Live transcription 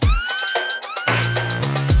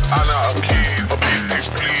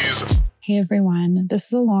Hey everyone, this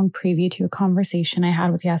is a long preview to a conversation I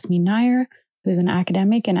had with Yasmin Nair, who's an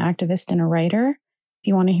academic and activist and a writer. If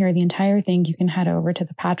you want to hear the entire thing, you can head over to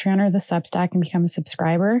the Patreon or the Substack and become a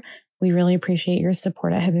subscriber. We really appreciate your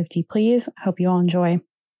support at Habibti, please. Hope you all enjoy.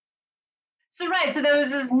 So there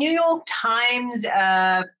was this New York Times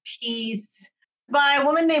piece by a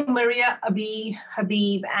woman named Maria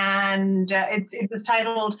Habib, and it was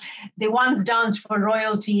titled, "They Once Danced for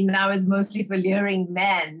Royalty, Now Is Mostly for Luring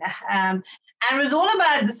Men." And it was all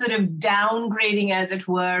about the sort of downgrading, as it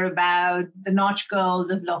were, about the Nautch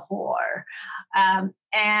girls of Lahore.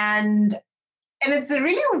 And it's a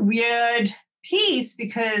really weird piece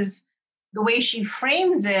because the way she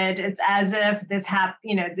frames it, it's as if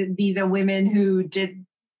these are women who did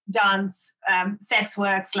dance, sex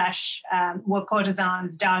work / were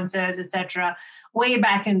courtesans, dancers, etc., way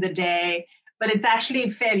back in the day. But it's actually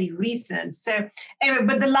fairly recent. So anyway,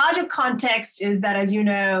 but the larger context is that, as you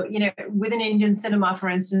know, within Indian cinema, for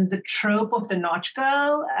instance, the trope of the Nautch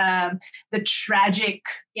girl, the tragic,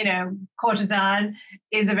 courtesan,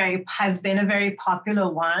 has been a very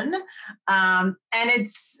popular one, and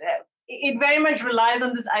it very much relies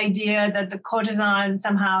on this idea that the courtesan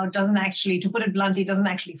somehow doesn't actually, to put it bluntly, doesn't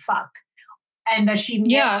actually fuck, and that she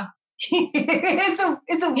it's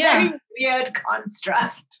a very weird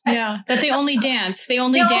construct. Yeah, that they only dance. They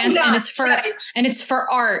only dance, and it's for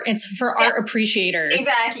art. It's for art appreciators.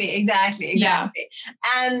 Exactly. Yeah.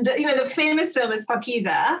 And the famous film is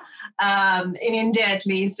Pakiza. In India, at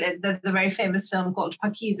least, there's a very famous film called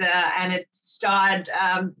Pakiza, and it starred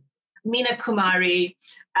Meena Kumari,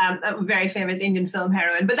 a very famous Indian film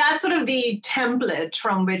heroine. But that's sort of the template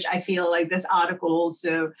from which I feel like this article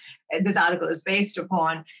is based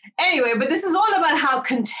upon. Anyway, but this is all about how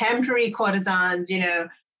contemporary courtesans,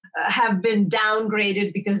 have been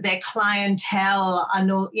downgraded because their clientele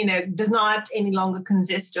does not any longer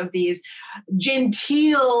consist of these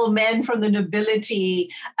genteel men from the nobility.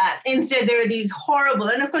 Instead, there are these horrible,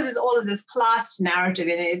 and of course, there's all of this class narrative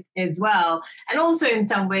in it as well, and also in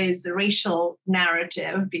some ways the racial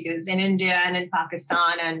narrative, because in India and in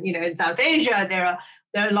Pakistan and in South Asia there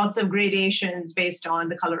are lots of gradations based on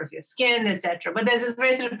the color of your skin, etc. But there's this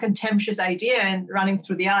very sort of contemptuous idea, and running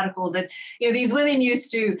through the article, that these women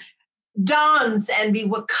used to dance and we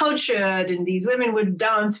were cultured, and these women would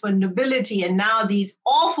dance for nobility, and now these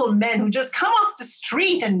awful men who just come off the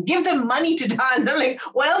street and give them money to dance. I'm like,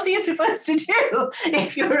 what else are you supposed to do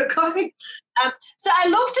if you're a comic? So I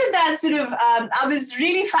looked at that sort of, I was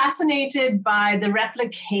really fascinated by the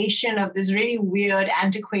replication of this really weird,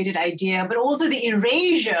 antiquated idea, but also the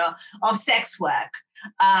erasure of sex work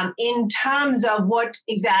in terms of what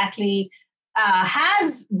exactly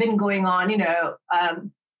has been going on,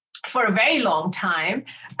 for a very long time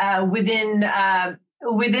within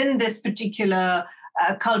this particular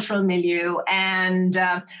cultural milieu. And,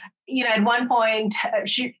 at one point,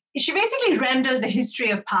 she basically renders the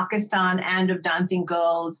history of Pakistan and of dancing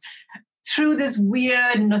girls through this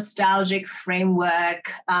weird nostalgic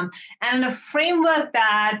framework, and a framework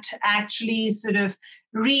that actually sort of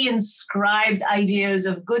reinscribes ideas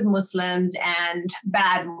of good Muslims and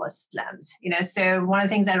bad Muslims. So one of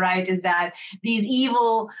the things I write is that these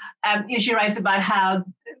evil, she writes about how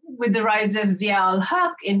with the rise of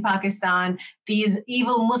Zia-ul-Haq in Pakistan, these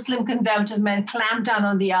evil Muslim conservative men clamped down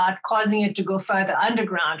on the art, causing it to go further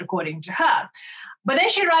underground, according to her. But then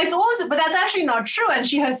she writes also, but that's actually not true. And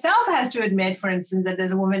she herself has to admit, for instance, that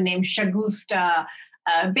there's a woman named Shagufta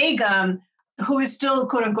Begum, who is still,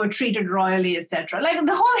 quote unquote, treated royally, etc. Like,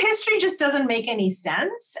 the whole history just doesn't make any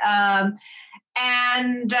sense.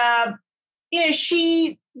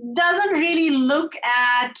 She doesn't really look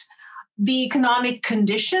at the economic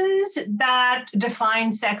conditions that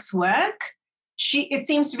define sex work. It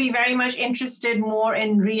seems to be very much interested more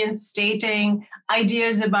in reinstating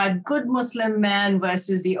ideas about good Muslim men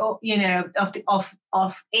versus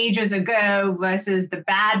of ages ago versus the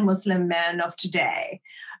bad Muslim men of today.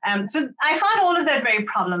 So I found all of that very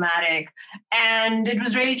problematic. And it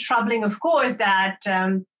was really troubling, of course, that,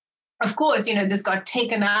 this got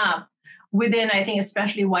taken up within, I think,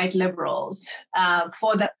 especially white liberals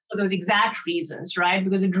for those exact reasons, right?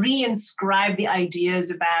 Because it reinscribed the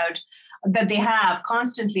ideas that they have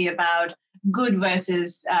constantly about good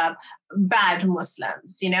versus bad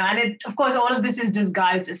Muslims, and it, of course, all of this is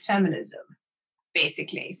disguised as feminism,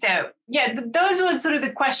 basically. So yeah, those were sort of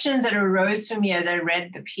the questions that arose for me as I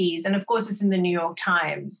read the piece. And of course, it's in the New York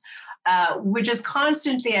Times, which is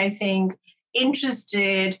constantly, I think,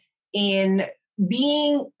 interested in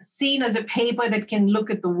being seen as a paper that can look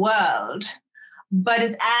at the world, but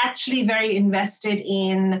is actually very invested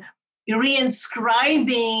in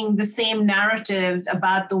reinscribing the same narratives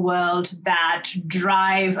about the world that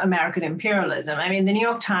drive American imperialism. I mean, the New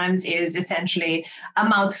York Times is essentially a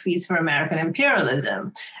mouthpiece for American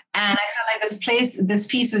imperialism. And I felt like this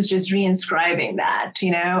piece was just reinscribing that,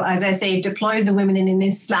 as I say, it deploys the women in an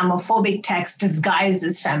Islamophobic text disguised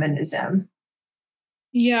as feminism.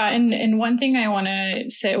 Yeah. And one thing I want to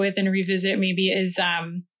sit with and revisit maybe is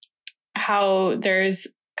how there's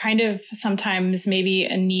kind of sometimes maybe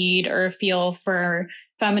a need or a feel for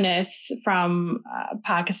feminists from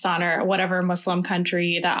Pakistan or whatever Muslim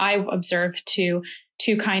country that I've observed to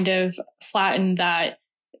kind of flatten that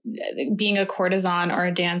being a courtesan or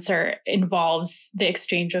a dancer involves the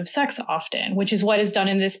exchange of sex often, which is what is done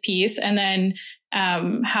in this piece. And then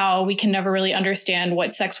how we can never really understand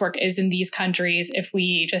what sex work is in these countries if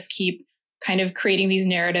we just keep kind of creating these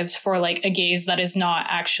narratives for like a gaze that is not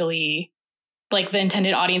actually like the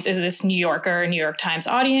intended audience is this New Yorker, New York Times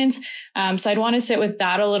audience. So I'd want to sit with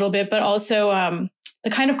that a little bit, but also the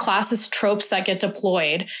kind of classist tropes that get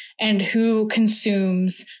deployed and who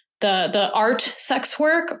consumes the art sex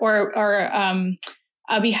work or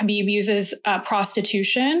Abi Habib uses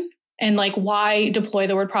prostitution and like why deploy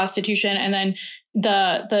the word prostitution, and then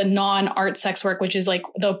the non-art sex work, which is like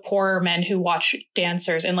the poorer men who watch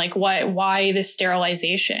dancers, and like why this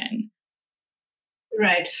sterilization.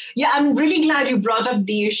 Right. Yeah, I'm really glad you brought up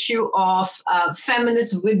the issue of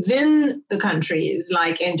feminists within the countries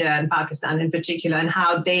like India and Pakistan in particular, and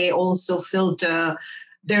how they also filter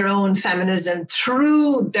their own feminism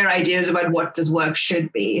through their ideas about what this work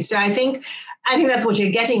should be. So I think that's what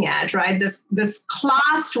you're getting at, right? This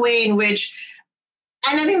classed way in which,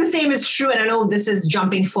 and I think the same is true, and I know this is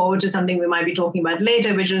jumping forward to something we might be talking about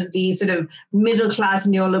later, which is the sort of middle-class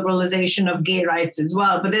neoliberalization of gay rights as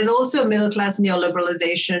well. But there's also middle-class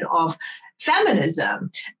neoliberalization of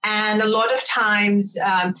feminism. And a lot of times,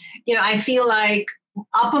 I feel like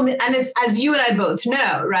and it's, as you and I both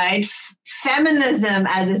know, right? Feminism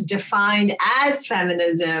as is defined as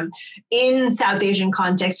feminism in South Asian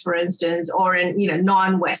context, for instance, or in,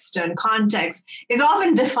 non-Western context is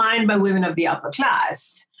often defined by women of the upper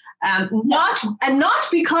class. Not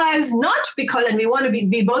because, and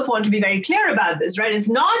we both want to be very clear about this, right? It's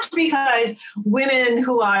not because women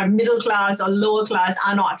who are middle class or lower class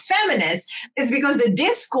are not feminists. It's because the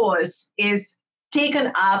discourse is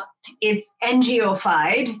taken up, it's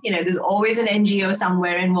NGO-fied. There's always an NGO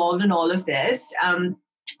somewhere involved in all of this,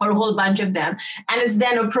 or a whole bunch of them. And it's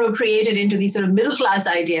then appropriated into these sort of middle-class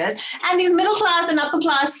ideas. And these middle-class and upper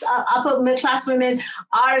middle-class women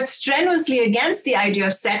are strenuously against the idea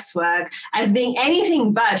of sex work as being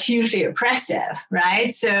anything but hugely oppressive,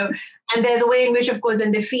 right? And there's a way in which, of course,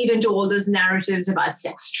 then they feed into all those narratives about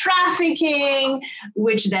sex trafficking,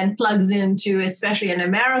 which then plugs into, especially an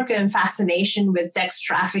American fascination with sex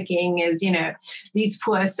trafficking is, these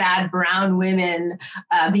poor, sad brown women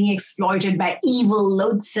being exploited by evil,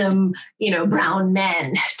 loathsome, brown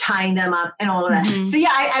men, tying them up and all of that. Mm-hmm. So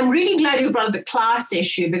yeah, I'm really glad you brought up the class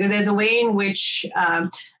issue, because there's a way in which,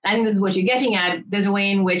 and this is what you're getting at, there's a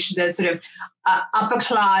way in which the sort of upper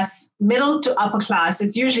class, middle to upper class,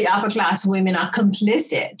 it's usually upper class women are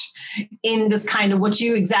complicit in this kind of what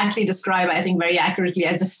you exactly describe, I think very accurately,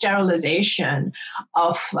 as a sterilization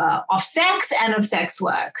of sex and of sex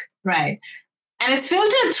work, right? And it's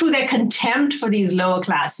filtered through their contempt for these lower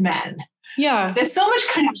class men. Yeah. There's so much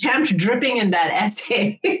contempt dripping in that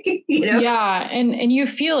essay. Yeah. And you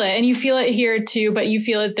feel it, and you feel it here too, but you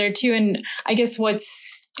feel it there too. And I guess what's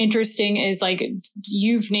interesting is like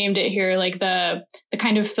you've named it here, like the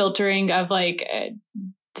kind of filtering of like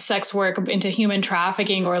sex work into human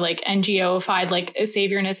trafficking or like NGO-fied like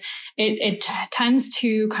saviorness. It tends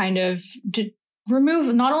to kind of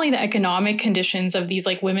remove not only the economic conditions of these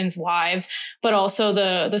like women's lives, but also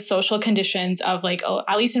the social conditions of like,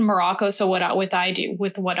 at least in Morocco. So what I do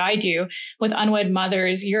with unwed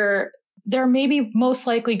mothers, they're maybe most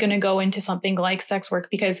likely going to go into something like sex work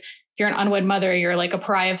because you're an unwed mother, you're like a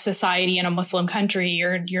pariah of society in a Muslim country.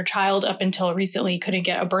 Your child up until recently couldn't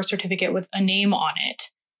get a birth certificate with a name on it.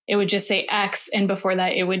 It would just say X. And before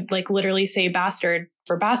that, it would like literally say bastard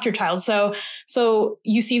for bastard child. So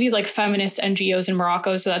you see these like feminist NGOs in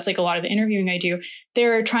Morocco. So that's like a lot of the interviewing I do.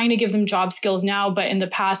 They're trying to give them job skills now. But in the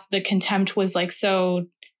past, the contempt was like so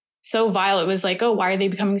vile. It was like, oh, why are they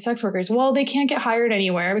becoming sex workers? Well, they can't get hired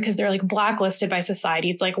anywhere because they're like blacklisted by society.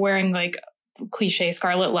 It's like wearing like cliche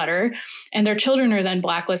scarlet letter, and their children are then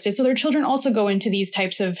blacklisted. So their children also go into these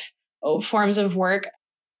types of forms of work.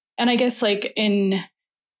 And I guess like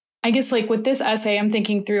with this essay, I'm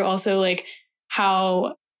thinking through also like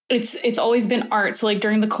how it's always been art. So like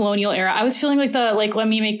during the colonial era, I was feeling like let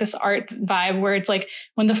me make this art vibe where it's like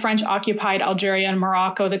when the French occupied Algeria and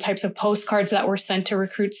Morocco, the types of postcards that were sent to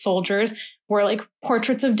recruit soldiers were like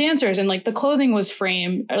portraits of dancers, and like the clothing was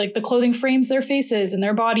framed, or like the clothing frames their faces and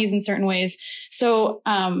their bodies in certain ways. So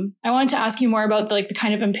I wanted to ask you more about the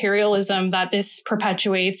kind of imperialism that this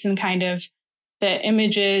perpetuates and kind of the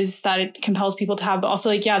images that it compels people to have, but also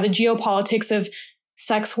the geopolitics of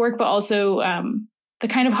sex work, but also the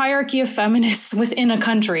kind of hierarchy of feminists within a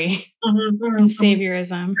country and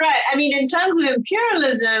saviorism. Right. I mean, in terms of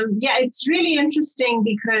imperialism, it's really interesting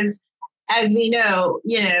because, as we know,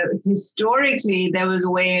 historically, there was a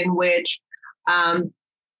way in which,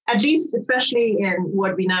 at least, especially in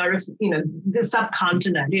what we now, the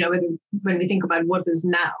subcontinent, when we think about what was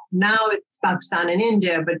now it's Pakistan and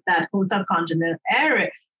India, but that whole subcontinent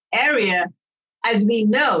area, as we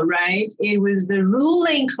know, right, it was the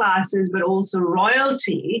ruling classes, but also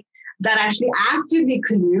royalty that actually actively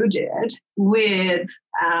colluded with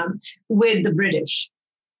the British,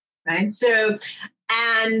 right? So,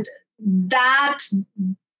 and that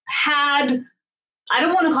had, I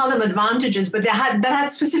don't want to call them advantages, but that had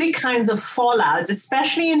specific kinds of fallouts,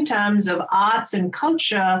 especially in terms of arts and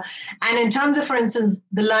culture, and in terms of, for instance,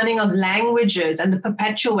 the learning of languages and the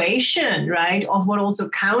perpetuation, right, of what also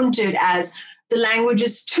counted as the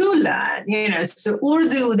languages to learn. So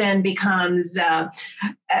Urdu then becomes,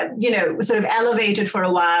 sort of elevated for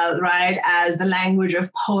a while, right, as the language of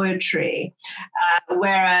poetry.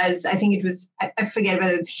 Whereas I think it was, I forget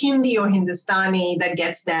whether it's Hindi or Hindustani that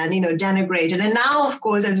gets then, denigrated. And now, of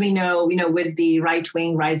course, as we know, with the right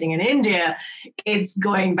wing rising in India, it's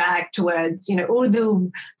going back towards, Urdu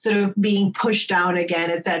sort of being pushed down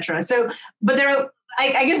again, etc. So, but there are,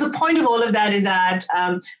 I guess the point of all of that is that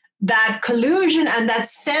that collusion and that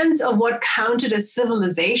sense of what counted as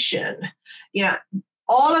civilization,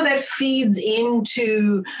 all of that feeds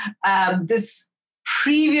into this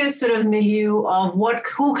previous sort of milieu of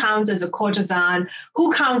who counts as a courtesan,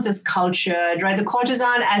 who counts as cultured, right? The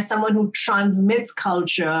courtesan as someone who transmits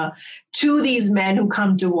culture to these men who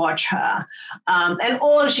come to watch her. And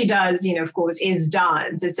all she does, of course, is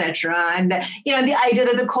dance, etc. And, the idea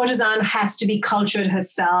that the courtesan has to be cultured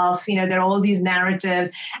herself, there are all these narratives.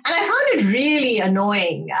 And I found it really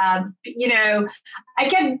annoying. I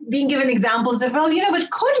kept being given examples of, but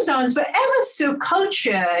courtesans were ever so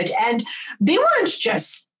cultured, and they weren't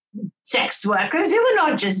just sex workers. They were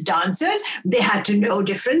not just dancers. They had to know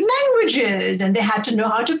different languages, and they had to know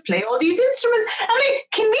how to play all these instruments. I'm like,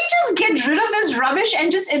 can we just get rid of this rubbish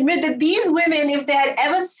and just admit that these women, if they had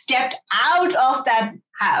ever stepped out of that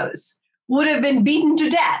house, would have been beaten to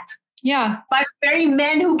death? Yeah. By the very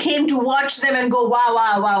men who came to watch them and go, wow,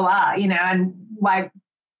 wow, wow, wow, and why,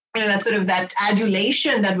 that sort of that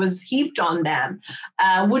adulation that was heaped on them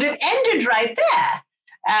would have ended right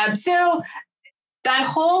there. So that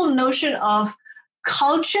whole notion of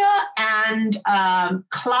culture and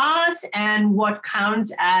class and what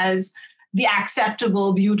counts as the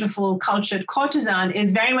acceptable, beautiful, cultured courtesan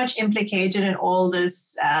is very much implicated in all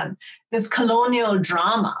this this colonial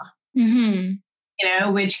drama,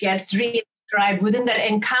 which gets reinscribed within that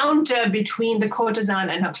encounter between the courtesan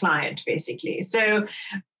and her client, basically. So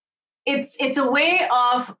it's a way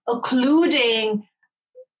of occluding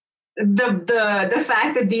the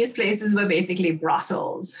fact that these places were basically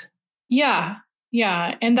brothels. Yeah.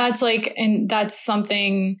 And that's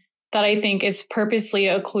something that I think is purposely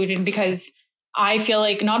occluded, because I feel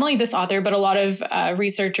like not only this author, but a lot of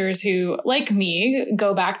researchers who, like me,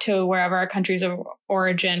 go back to wherever our countries of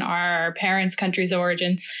origin are, our parents' countries of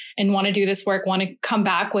origin, and want to do this work, want to come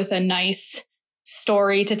back with a nice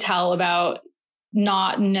story to tell about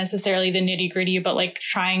not necessarily the nitty gritty, but like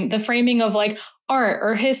trying the framing of like art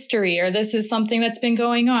or history, or this is something that's been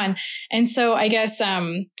going on. And so I guess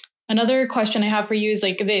another question I have for you is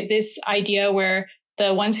like this idea where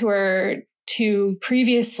the ones who are to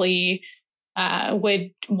previously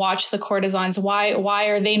would watch the courtesans, why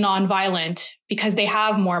are they nonviolent? Because they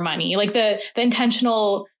have more money. Like the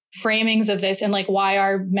intentional framings of this, and like why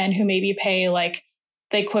are men who maybe pay like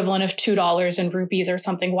the equivalent of $2 in rupees or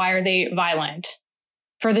something, why are they violent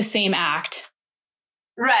for the same act?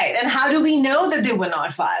 Right. And how do we know that they were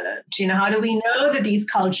not violent? How do we know that these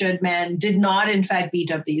cultured men did not, in fact,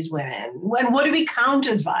 beat up these women? And what do we count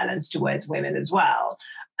as violence towards women as well?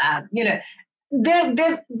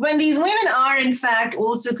 When these women are, in fact,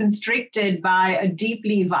 also constricted by a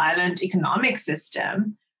deeply violent economic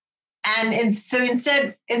system, so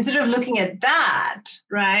instead of looking at that,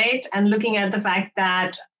 right, and looking at the fact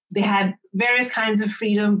that they had various kinds of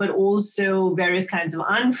freedom, but also various kinds of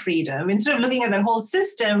unfreedom. Instead of looking at that whole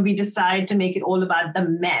system, we decided to make it all about the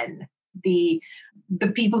men, the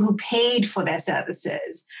people who paid for their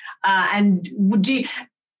services.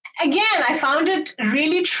 Again, I found it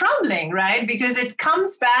really troubling, right? Because it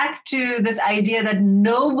comes back to this idea that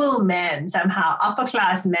noble men, somehow upper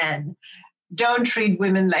class men, don't treat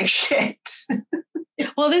women like shit.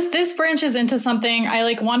 Well, this branches into something.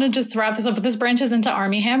 I want to just wrap this up, but this branches into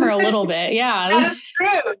Armie Hammer a little bit. Yeah. That's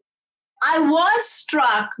true. I was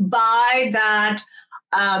struck by that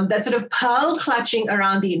sort of pearl clutching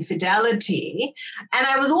around the infidelity. And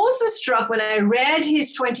I was also struck when I read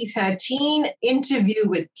his 2013 interview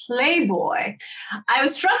with Playboy. I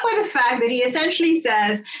was struck by the fact that he essentially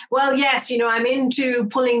says, well, yes, I'm into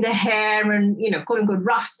pulling the hair and, quote unquote,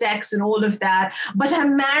 rough sex and all of that, but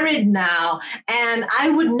I'm married now. And I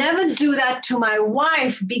would never do that to my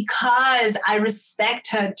wife because I respect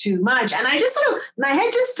her too much. And my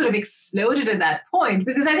head just sort of exploded at that point,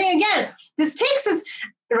 because I think, again, this takes us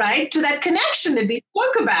right to that connection that we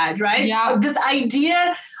spoke about, right? Yeah. This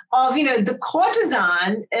idea of, the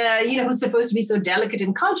courtesan, who's supposed to be so delicate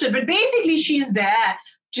in culture, but basically she's there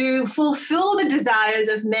to fulfill the desires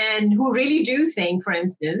of men who really do think, for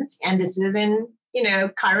instance, and this is in,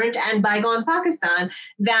 current and bygone Pakistan,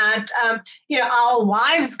 that, our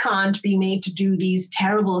wives can't be made to do these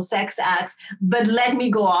terrible sex acts, but let me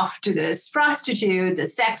go off to this prostitute, the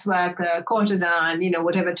sex worker, courtesan,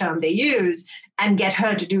 whatever term they use, and get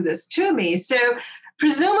her to do this to me. So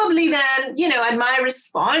presumably then, and my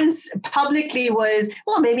response publicly was,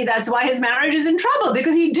 well, maybe that's why his marriage is in trouble,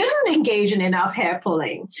 because he didn't engage in enough hair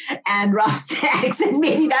pulling and rough sex. And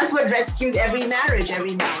maybe that's what rescues every marriage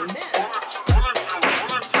every now and then.